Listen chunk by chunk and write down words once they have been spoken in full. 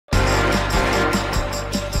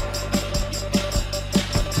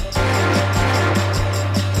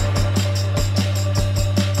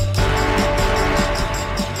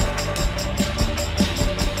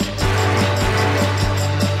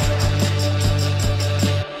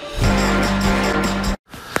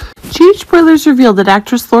Spoilers revealed that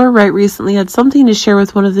actress Laura Wright recently had something to share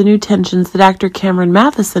with one of the new tensions that actor Cameron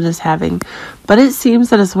Mathison is having, but it seems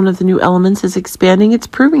that as one of the new elements is expanding, it's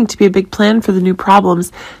proving to be a big plan for the new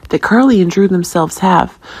problems that Carly and Drew themselves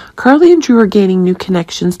have. Carly and Drew are gaining new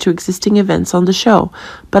connections to existing events on the show,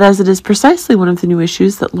 but as it is precisely one of the new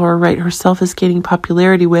issues that Laura Wright herself is gaining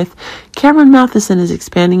popularity with, Cameron Mathison is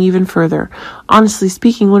expanding even further. Honestly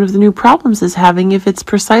speaking, one of the new problems is having if it's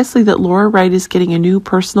precisely that Laura Wright is getting a new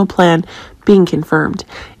personal plan being confirmed.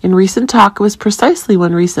 In recent talk, it was precisely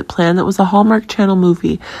one recent plan that was a Hallmark Channel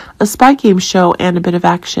movie, a spy game show, and a bit of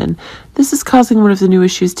action. This is causing one of the new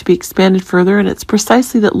issues to be expanded further, and it's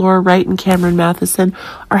precisely that Laura Wright and Cameron Mathison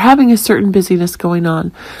are having a certain busyness going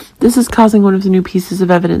on. This is causing one of the new pieces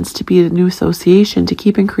of evidence to be a new association to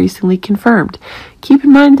keep increasingly confirmed. Keep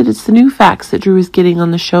in mind that it's the new facts that Drew is getting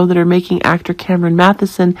on the show that are making actor Cameron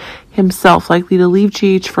Mathison himself likely to leave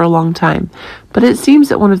GH for a long time. But it seems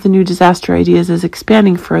that one of the new disaster ideas is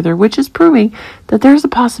expanding further, which is proving that there is a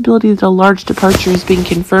possibility that a large departure is being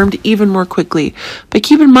confirmed even more quickly. But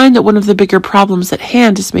keep in mind that one of the bigger problems at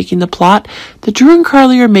hand is making the plot that Drew and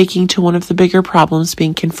Carly are making to one of the bigger problems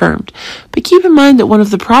being confirmed. But keep in mind that one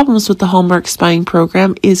of the problems with the Hallmark spying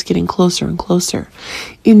program is getting closer and closer.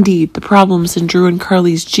 Indeed, the problems in Drew and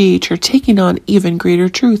Carly's GH are taking on even greater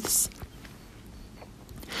truths.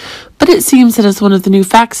 But it seems that as one of the new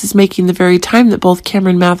facts is making the very time that both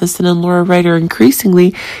Cameron Mathison and Laura Wright are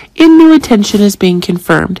increasingly in new attention is being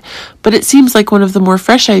confirmed. But it seems like one of the more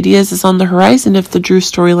fresh ideas is on the horizon if the Drew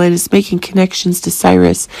storyline is making connections to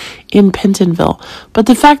Cyrus in Pentonville. But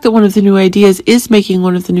the fact that one of the new ideas is making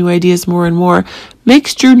one of the new ideas more and more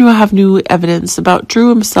makes Drew now have new evidence about Drew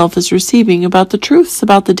himself is receiving about the truths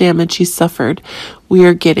about the damage he suffered. We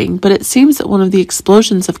are getting, but it seems that one of the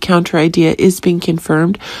explosions of counter idea is being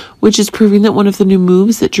confirmed, which is proving that one of the new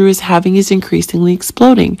moves that Drew is having is increasingly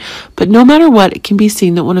exploding. But no matter what, it can be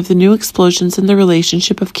seen that one of the new explosions in the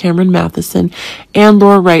relationship of Cameron Mathison and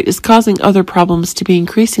Laura Wright is causing other problems to be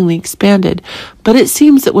increasingly expanded. But it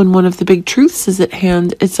seems that when one of the big truths is at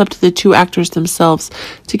hand, it's up to the two actors themselves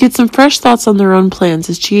to get some fresh thoughts on their own plans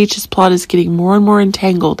as GH's plot is getting more and more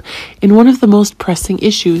entangled in one of the most pressing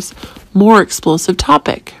issues, more explosive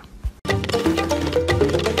topic.